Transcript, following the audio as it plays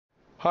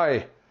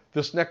Hi,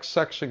 this next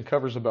section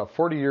covers about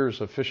 40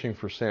 years of fishing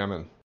for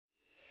salmon.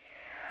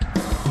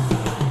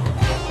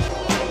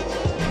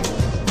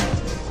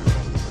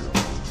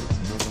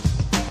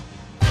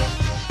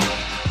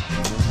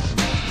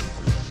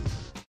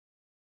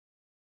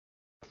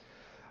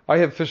 I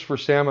have fished for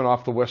salmon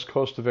off the west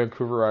coast of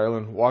Vancouver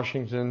Island,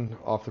 Washington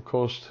off the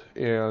coast,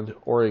 and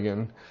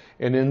Oregon,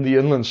 and in the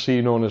inland sea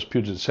known as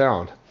Puget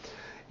Sound.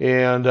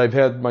 And I've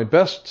had my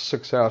best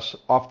success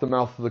off the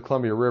mouth of the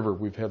Columbia River.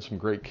 We've had some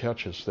great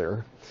catches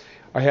there.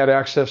 I had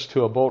access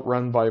to a boat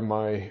run by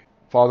my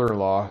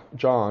father-in-law,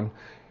 John,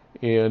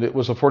 and it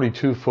was a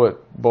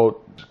 42-foot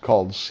boat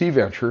called Sea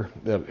Venture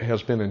that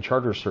has been in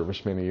charter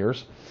service many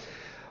years.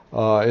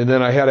 And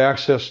then I had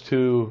access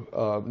to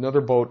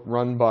another boat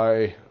run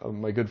by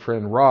my good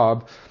friend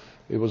Rob.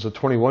 It was a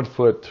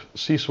 21-foot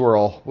Sea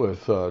Swirl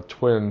with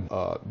twin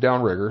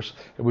downriggers,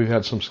 and we've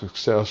had some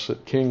success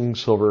at king,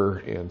 silver,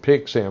 and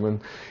pink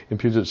salmon in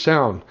Puget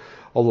Sound.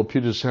 Although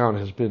Puget Sound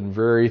has been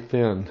very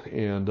thin,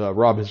 and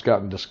Rob has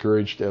gotten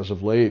discouraged as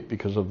of late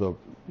because of the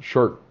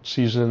short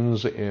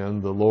seasons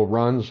and the low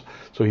runs,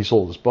 so he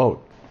sold his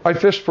boat. I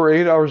fished for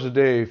 8 hours a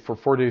day for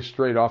 4 days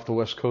straight off the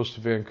west coast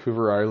of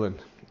Vancouver Island,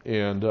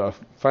 and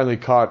finally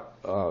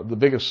caught the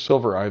biggest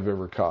silver I've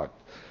ever caught.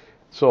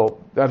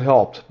 So that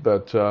helped,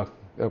 but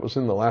that was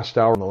in the last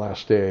hour and the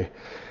last day.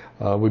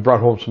 We brought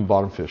home some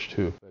bottom fish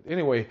too. But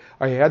anyway,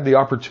 I had the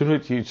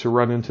opportunity to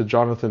run into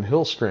Jonathan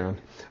Hillstrand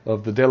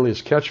of the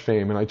Deadliest Catch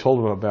fame, and I told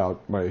him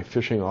about my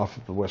fishing off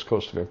of the west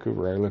coast of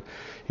Vancouver Island.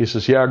 He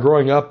says, yeah,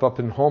 growing up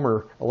in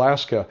Homer,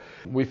 Alaska,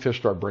 we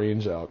fished our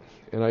brains out.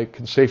 And I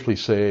can safely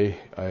say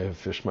I have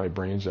fished my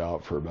brains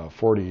out for about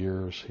 40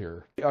 years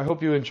here. I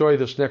hope you enjoy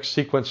this next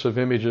sequence of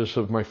images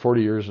of my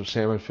 40 years of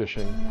salmon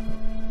fishing.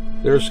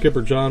 There's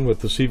Skipper John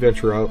with the Sea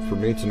Venture out for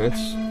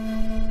maintenance.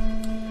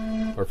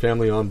 Our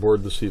family on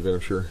board the Sea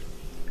Venture.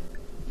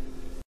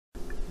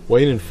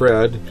 Wayne and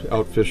Fred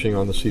out fishing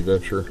on the Sea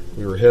Venture.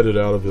 We were headed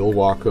out of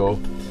Ilwaco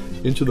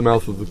into the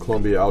mouth of the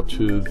Columbia out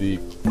to the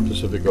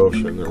Pacific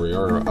Ocean. There we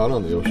are out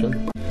on the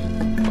ocean.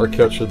 Our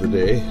catch of the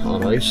day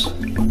on ice.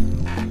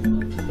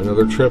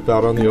 Another trip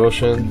out on the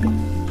ocean,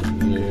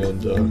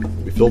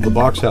 and we filled the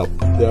box out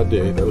that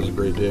day. That was a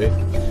great day.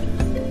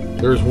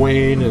 There's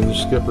Wayne and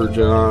Skipper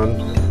John,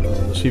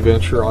 the Sea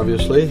Venture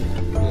obviously,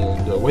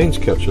 and Wayne's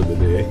catch of the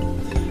day.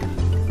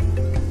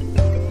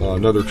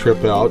 Another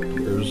trip out.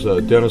 There's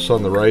Dennis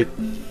on the right,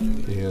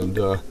 and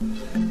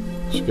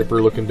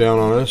Skipper looking down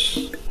on us.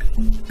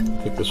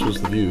 I think this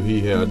was the view he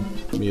had,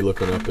 me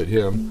looking up at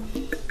him.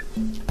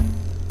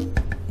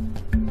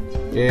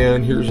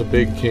 And here's a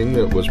big king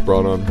that was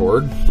brought on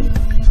board.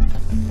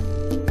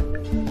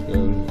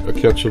 And a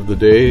catch of the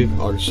day,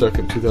 August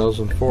 2nd,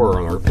 2004,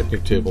 on our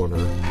picnic table on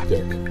our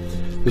deck.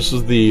 This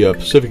is the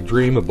Pacific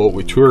Dream, a boat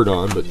we toured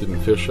on but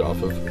didn't fish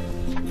off of.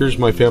 Here's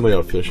my family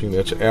out fishing.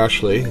 That's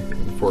Ashley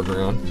in the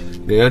foreground.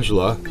 And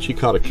Angela, she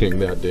caught a king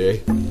that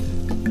day.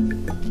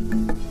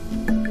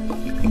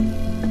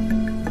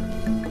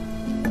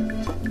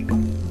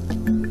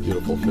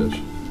 Beautiful fish.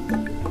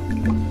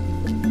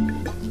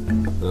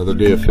 Another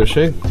day of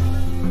fishing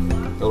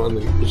out on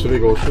the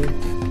Pacific Ocean.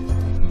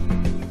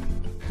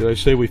 Did I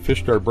say we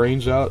fished our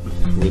brains out?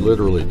 We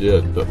literally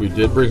did, but we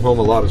did bring home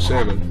a lot of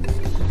salmon.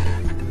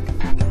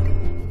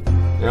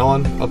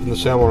 Alan up in the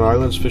Salmon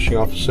Islands fishing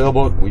off a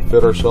sailboat. We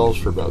fed ourselves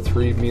for about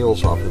 3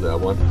 meals off of that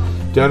one.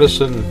 Dennis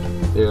and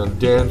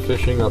Dan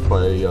fishing up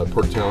by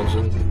Port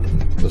Townsend.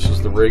 This is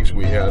the rigs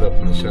we had up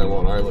in the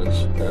Salmon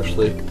Islands.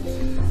 Ashley,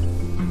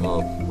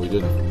 we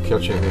didn't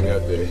catch anything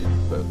that day,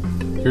 but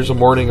here's a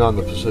morning on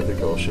the Pacific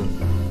Ocean,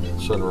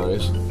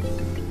 sunrise.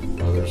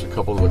 There's a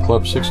couple of the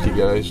Club 60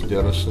 guys,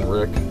 Dennis and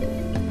Rick.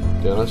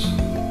 Dennis.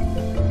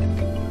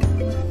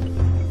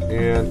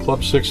 And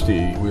Club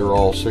 60, we were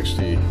all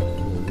 60,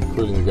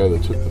 including the guy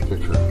that took the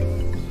picture.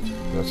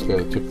 That's the guy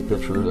that took the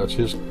picture. That's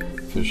his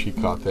fish he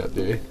caught that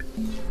day.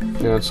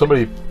 And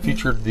somebody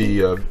featured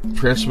the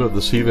transom of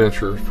the Sea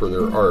Venture for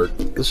their art.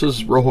 This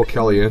is Rojo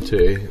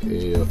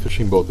Caliente, a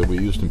fishing boat that we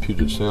used in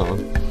Puget Sound.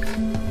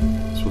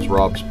 This was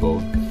Rob's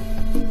boat.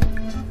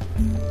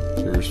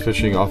 Here's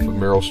fishing off of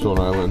Marrowstone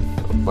Island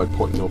by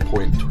Point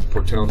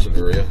Port Townsend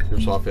area.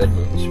 Here's off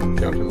Edmonds from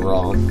Captain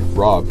Rob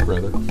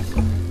rather.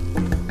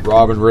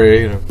 Rob and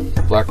Ray and a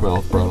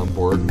blackmouth brought on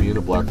board, me and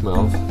a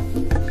blackmouth.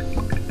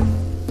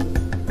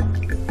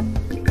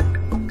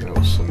 That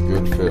was some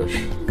good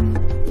fish.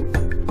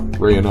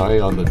 Ray and I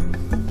on the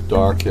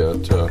dock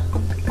at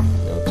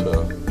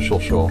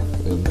Shilshaw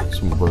and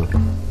some of our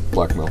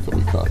blackmouth that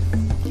we caught.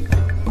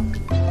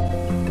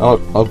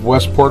 Out of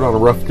Westport on a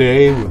rough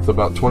day with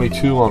about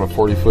 22 on a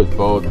 40-foot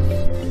boat,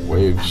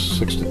 waves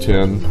 6 to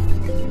 10.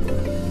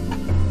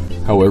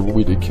 However,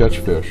 we did catch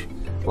fish.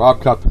 Rob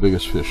caught the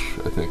biggest fish,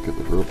 I think, of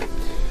the group.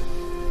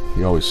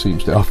 He always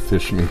seems to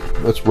outfish me.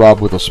 That's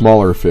Rob with a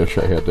smaller fish.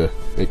 I had to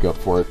make up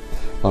for it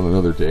on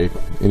another day.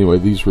 Anyway,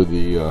 these were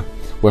the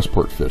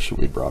Westport fish that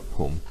we brought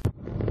home.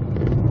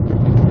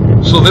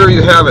 So there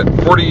you have it,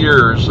 40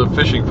 years of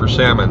fishing for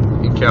salmon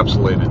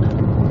encapsulated.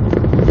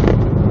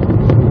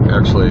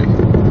 Actually,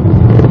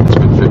 it's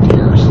been 50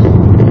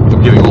 years.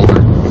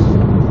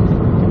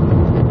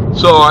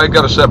 So I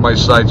got to set my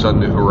sights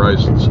on new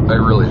horizons. I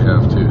really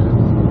have to.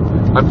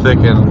 I'm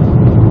thinking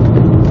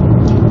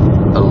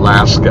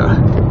Alaska.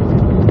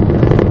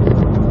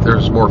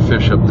 There's more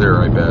fish up there,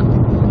 I bet.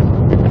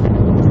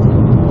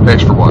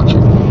 Thanks for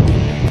watching.